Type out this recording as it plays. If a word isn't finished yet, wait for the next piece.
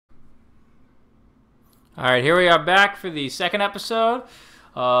Alright, here we are back for the second episode.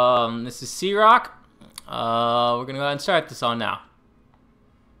 This is C-Rock. We're going to go ahead and start this on now.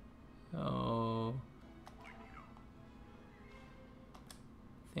 So,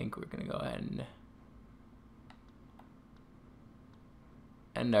 I think we're going to go ahead and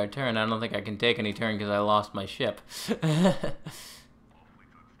end our turn. I don't think I can take any turn because I lost my ship.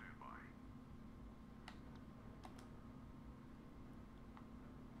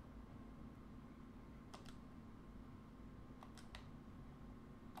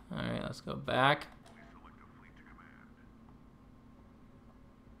 Alright, let's go back.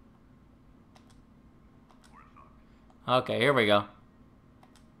 Okay, here we go.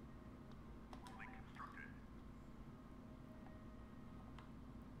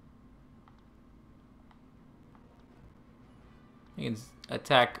 You can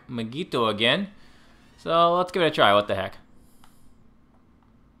attack Magito again. So let's give it a try. What the heck?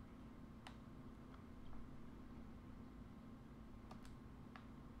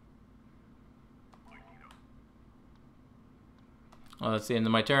 Well, that's the end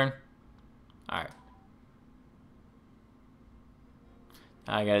of my turn. Alright.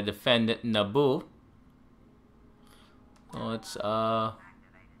 I gotta defend Naboo. Well, let's choose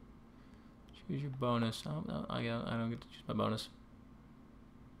your bonus. Oh, no, I don't get to choose my bonus.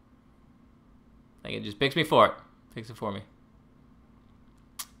 I think it just picks me for it. Picks it for me.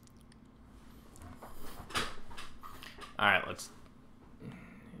 Alright, let's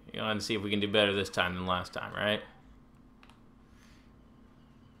go and see if we can do better this time than last time, right?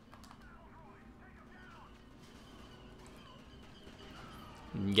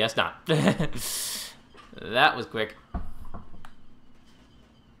 Guess not. That was quick.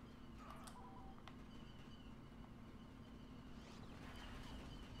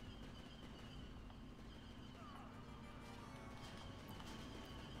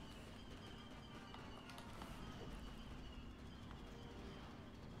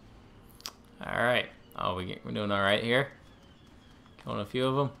 All right. Oh, we're doing all right here. Killing a few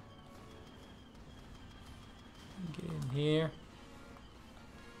of them. Get in here.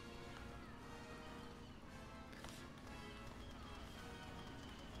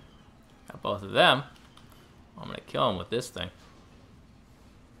 Got both of them. I'm gonna kill them with this thing.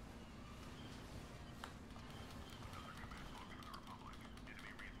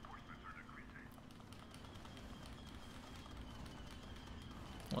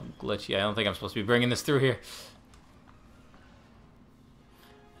 Well, glitchy. I don't think I'm supposed to be bringing this through here.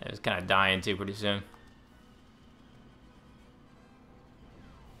 I was kind of dying too pretty soon.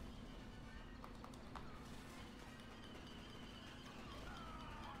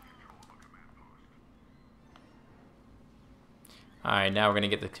 Alright, now we're going to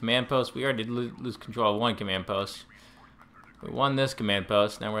get the command post. We already lose control of one command post. We won this command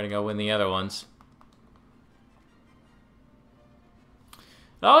post. Now we're going to go win the other ones.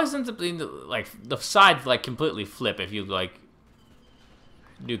 It always ends up being like the sides like completely flip if you like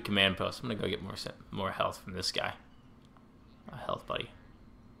do command posts. I'm going to go get more health from this guy. A health buddy.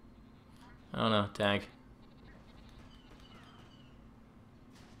 I don't know, tank.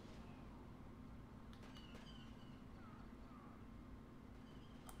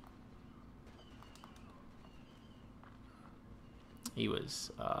 He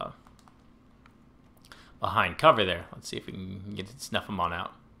was behind cover there. Let's see if we can get to snuff him on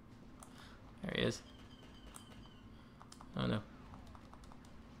out. There he is. Oh no.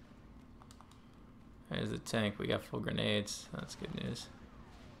 There's the tank. We got full grenades. That's good news.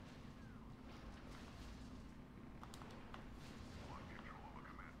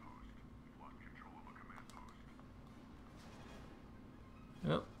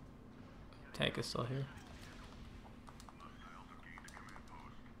 Oh. Tank is still here.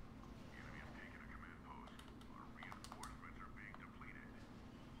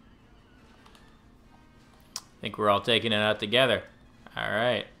 I think we're all taking it out together.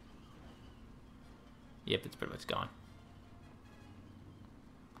 Alright. Yep, it's pretty much gone.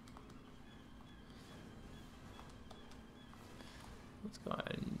 Let's go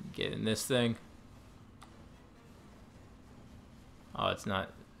ahead and get in this thing. Oh, it's not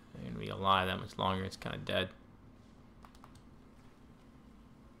going to be alive that much longer. It's kind of dead.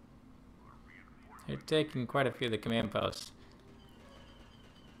 They're taking quite a few of the command posts.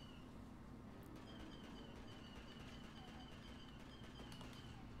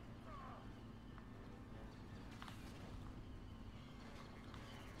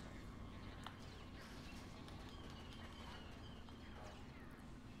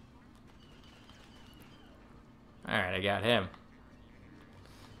 Alright, I got him.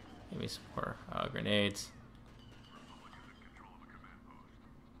 Give me some more grenades.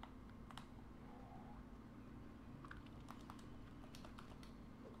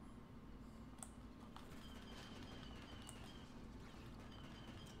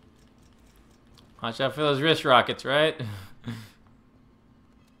 Watch out for those wrist rockets, right?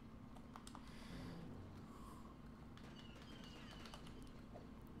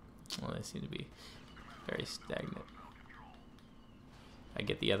 Well, they seem to be very stagnant. I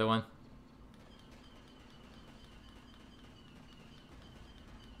get the other one.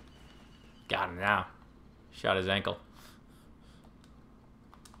 Got him now. Shot his ankle.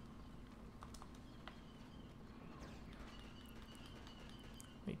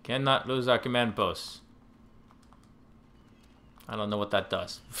 We cannot lose our command posts. I don't know what that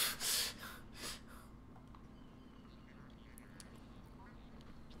does.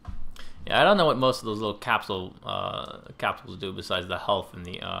 Yeah, I don't know what most of those little capsules do besides the health and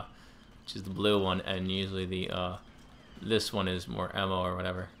the which is the blue one, and usually the this one is more ammo or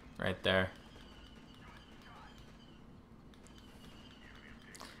whatever right there.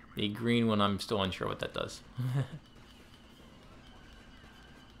 The green one, I'm still unsure what that does.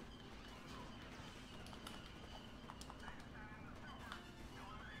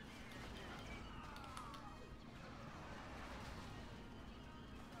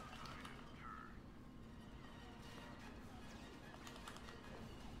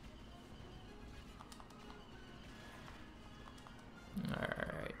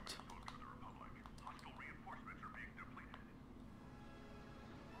 Alright.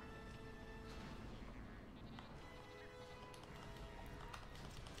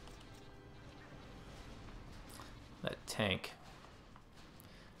 That tank.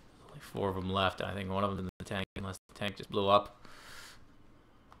 Only 4 of them left. I think one of them in the tank, unless the tank just blew up.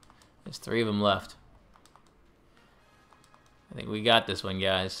 There's 3 of them left. I think we got this one,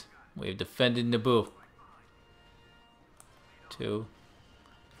 guys. We've defended Naboo. 2.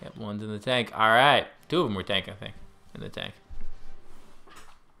 Yep, one's in the tank. Alright. 2 of them were tank, I think. In the tank.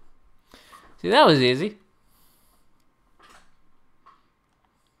 See, that was easy.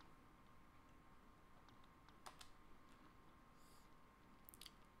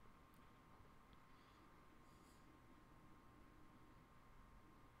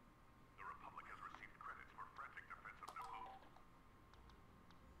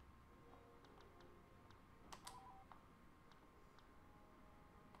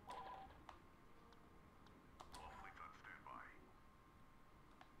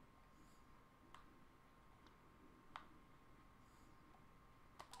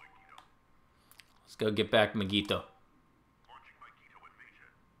 Let's go get back Magito.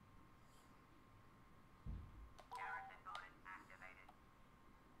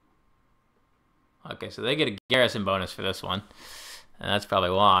 Okay, so they get a garrison bonus for this one. And that's probably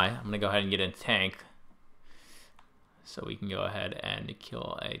why. I'm going to go ahead and get a tank. So we can go ahead and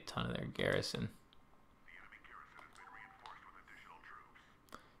kill a ton of their garrison.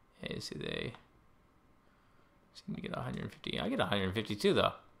 Hey, see, they seem to get 150. I get 152,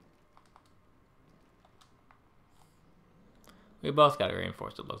 though. We both got it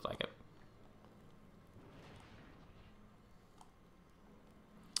reinforced, it looks like it.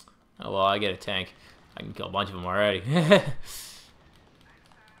 Oh, well, I get a tank. I can kill a bunch of them already.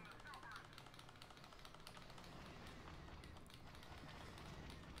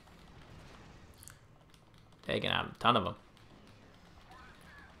 Taking out a ton of them.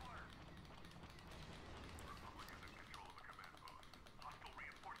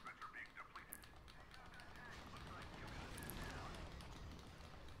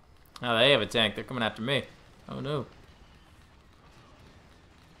 Oh, they have a tank. They're coming after me. Oh, no.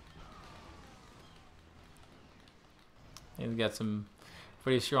 He's got some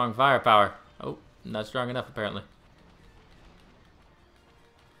pretty strong firepower. Oh, not strong enough, apparently.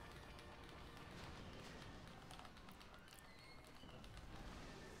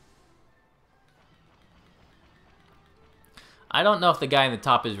 I don't know if the guy in the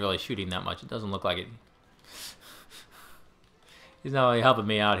top is really shooting that much. It doesn't look like it. He's not really helping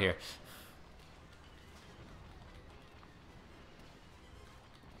me out here.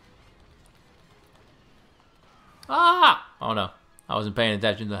 Ah! Oh no. I wasn't paying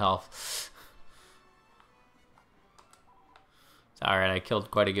attention to health. It's alright, I killed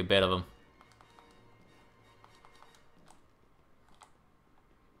quite a good bit of them.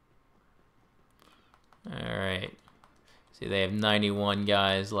 Alright. See, they have 91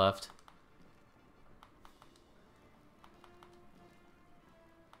 guys left.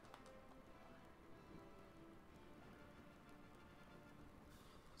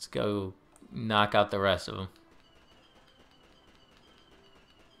 Let's go knock out the rest of them.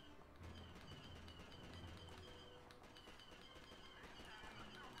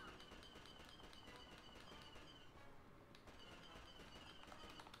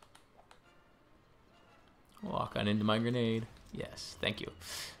 Walk on into my grenade. Yes, thank you.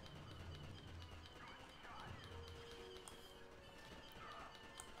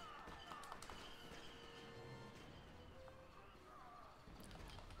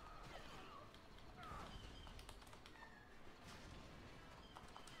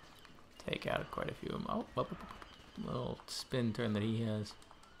 take out quite a few of them. Oh, little spin turn that he has.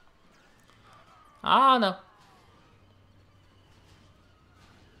 Ah, no.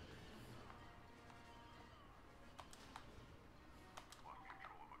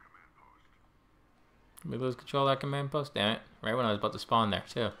 Did we lose control of that command post? Damn it. Right when I was about to spawn there,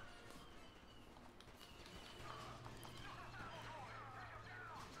 too.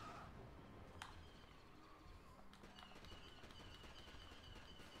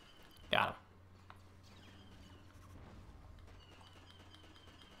 Got him.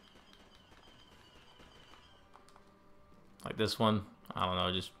 Like this one, I don't know,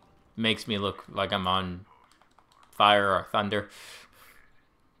 it just makes me look like I'm on fire or thunder.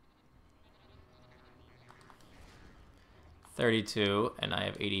 32, and I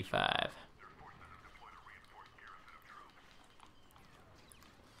have 85.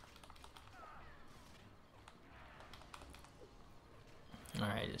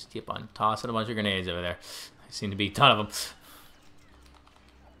 Alright, just keep on tossing a bunch of grenades over there. There seem to be a ton of them.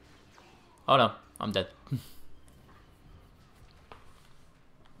 Oh no, I'm dead.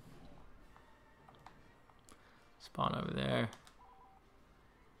 Spawn over there.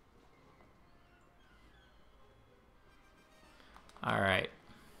 Alright.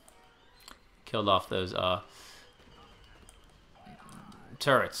 Killed off those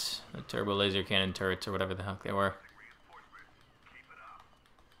turrets. The turbo laser cannon turrets or whatever the heck they were.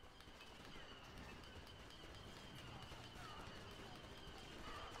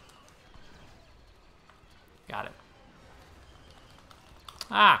 Got it.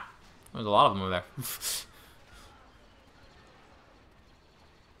 Ah! There's a lot of them over there.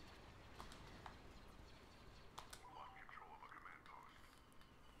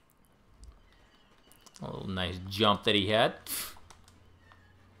 A little nice jump that he had.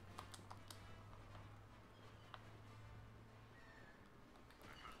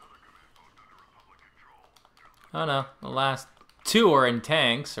 Oh no, the last two are in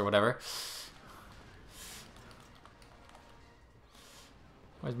tanks or whatever.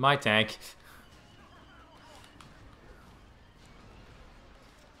 Where's my tank?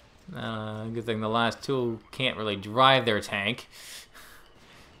 Good thing the last two can't really drive their tank.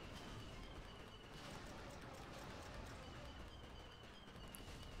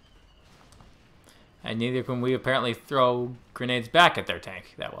 And neither can we apparently throw grenades back at their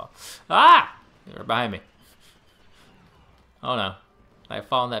tank that well. Ah! They're behind me. Oh no. Did I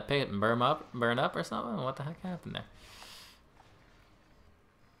fall in that pit and burn up or something? What the heck happened there?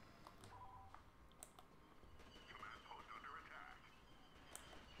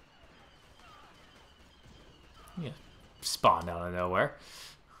 Yeah. Spawned out of nowhere.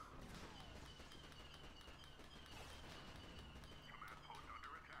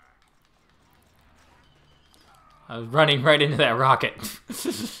 I was running right into that rocket.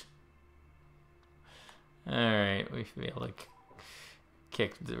 Alright, we should be able to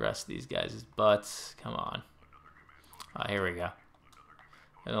kick the rest of these guys' butts. Come on. Oh, here we go.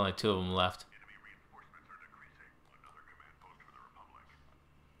 There's only two of them left.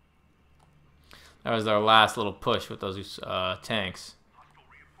 That was our last little push with those tanks.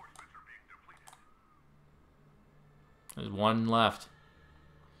 There's one left.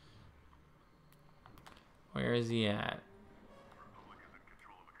 Where is he at?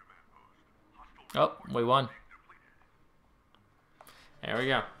 Oh, we won. There we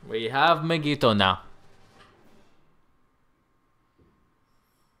go. We have Megito now.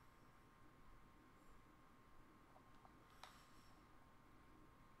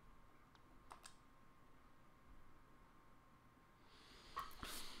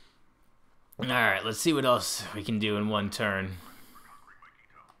 Alright, let's see what else we can do in one turn.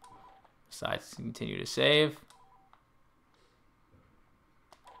 Besides, continue to save.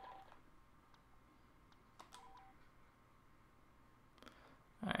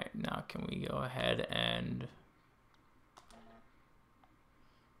 Alright, now can we go ahead and...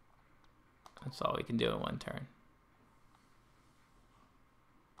 That's all we can do in one turn.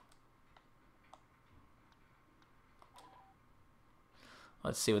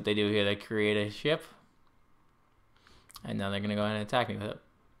 Let's see what they do here. They create a ship. And now they're going to go ahead and attack me with it.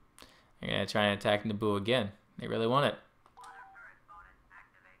 They're going to try and attack Naboo again. They really want it.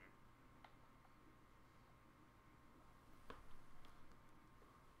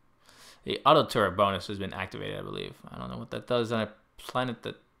 The auto turret bonus has been activated, I believe. I don't know what that does on a planet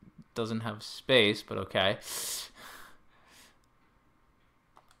that doesn't have space, but okay.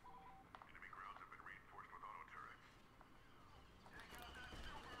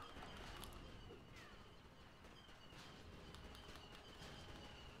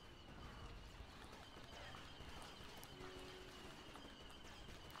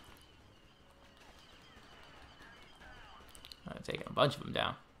 taking a bunch of them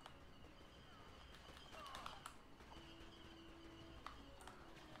down.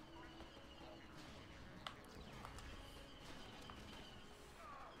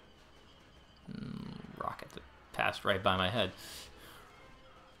 Rocket that passed right by my head.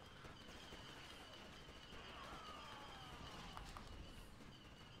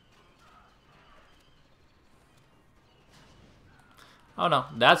 Oh no,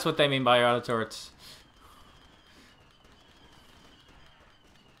 that's what they mean by auto turrets.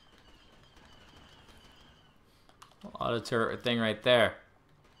 Auto turret thing right there.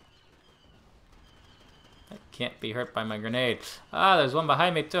 That can't be hurt by my grenade. Ah, there's one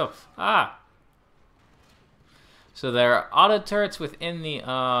behind me too. Ah. So there are auto turrets within the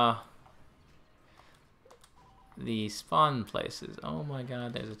spawn places. Oh my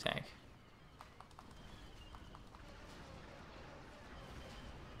god, there's a tank.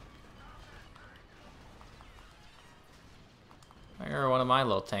 Where are one of my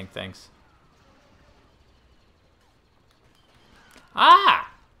little tank things?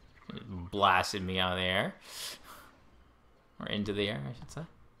 Ah! It blasted me out of the air. Or into the air, I should say.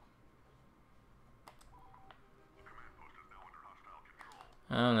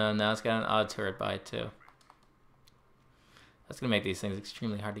 Oh no, now it's got an auto turret by it too. That's gonna make these things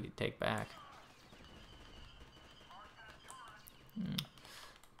extremely hard to take back.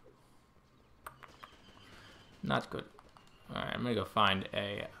 Not good. Alright, I'm gonna go find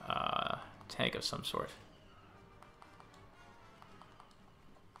a tank of some sort.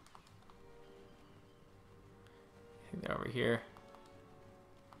 I think they're over here.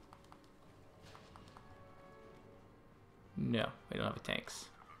 No, we don't have any tanks.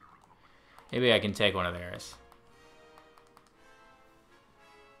 Maybe I can take one of theirs.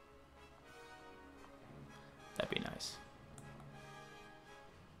 That'd be nice.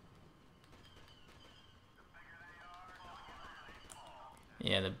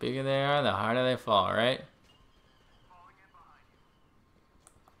 Yeah, the bigger they are, the harder they fall, right?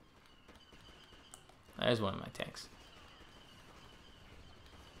 There's one of my tanks.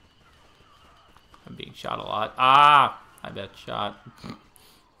 I'm being shot a lot. Ah! I bet shot.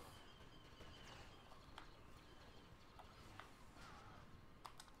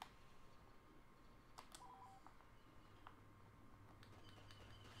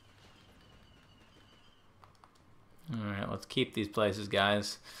 Alright, let's keep these places,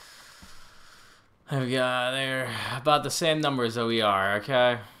 guys. They're about the same numbers that we are,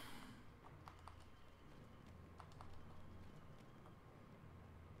 okay?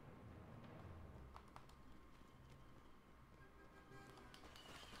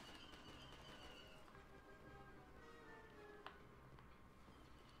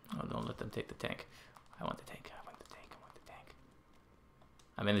 Oh, don't let them take the tank. I want the tank. I want the tank. I want the tank.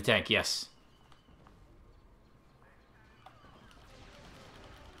 I'm in the tank, yes.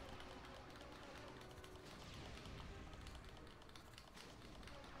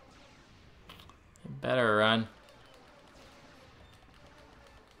 You better run.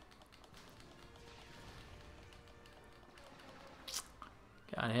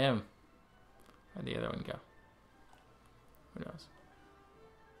 Got him. Where'd the other one go? Who knows?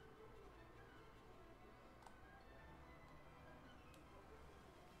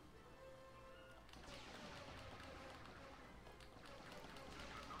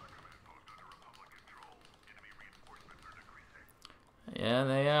 Yeah,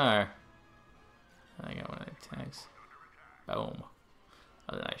 they are. I got one of the tanks. Boom.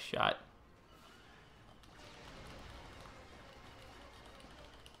 That was a nice shot.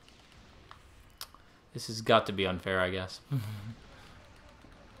 This has got to be unfair, I guess.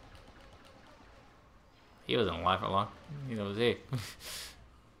 He wasn't alive for long. Neither was he.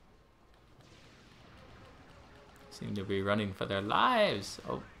 Seem to be running for their lives.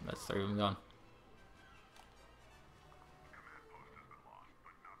 Oh, that's 3 of them gone.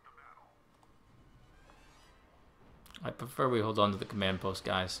 I prefer we hold on to the command post,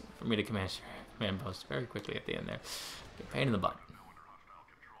 guys. For me to command post very quickly at the end there. Be a pain in the butt.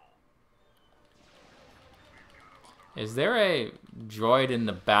 Is there a droid in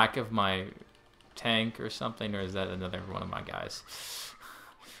the back of my tank or something, or is that another one of my guys?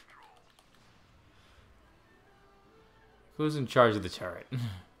 Who's in charge of the turret? Can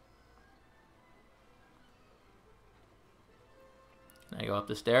I go up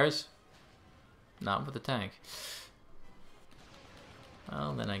the stairs? Not with the tank.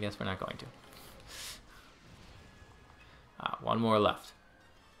 Well, then I guess we're not going to. One more left.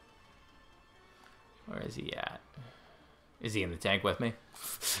 Where is he at? Is he in the tank with me?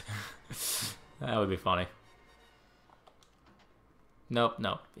 That would be funny. Nope,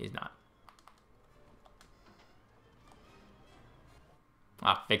 nope, he's not.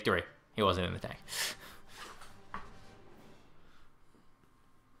 Ah, victory. He wasn't in the tank.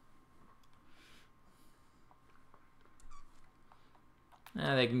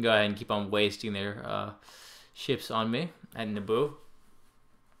 They can go ahead and keep on wasting their ships on me at Naboo.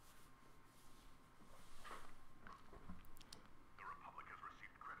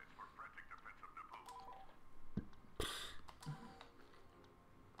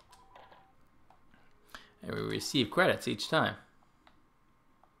 And we receive credits each time.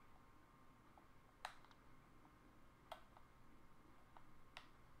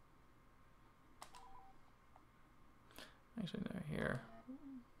 Actually, they're here.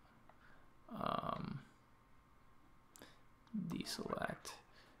 Deselect.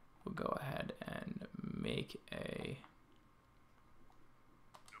 We'll go ahead and make a...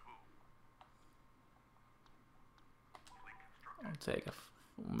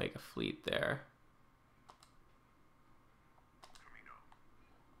 We'll make a fleet there.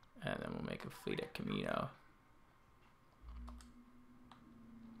 And then we'll make a fleet at Camino.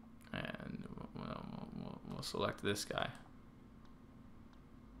 And we'll select this guy.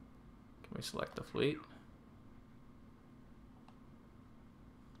 Can we select the fleet?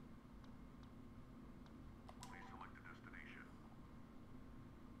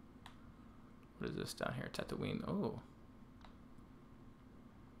 What is this down here? Tatooine. Oh.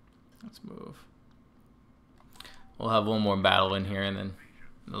 Let's move. We'll have one more battle in here and then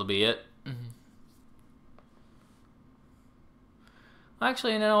that'll be it.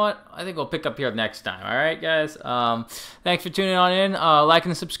 Actually, you know what? I think we'll pick up here next time. All right, guys. Thanks for tuning on in. Like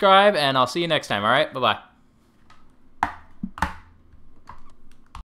and subscribe, and I'll see you next time. All right? Bye-bye.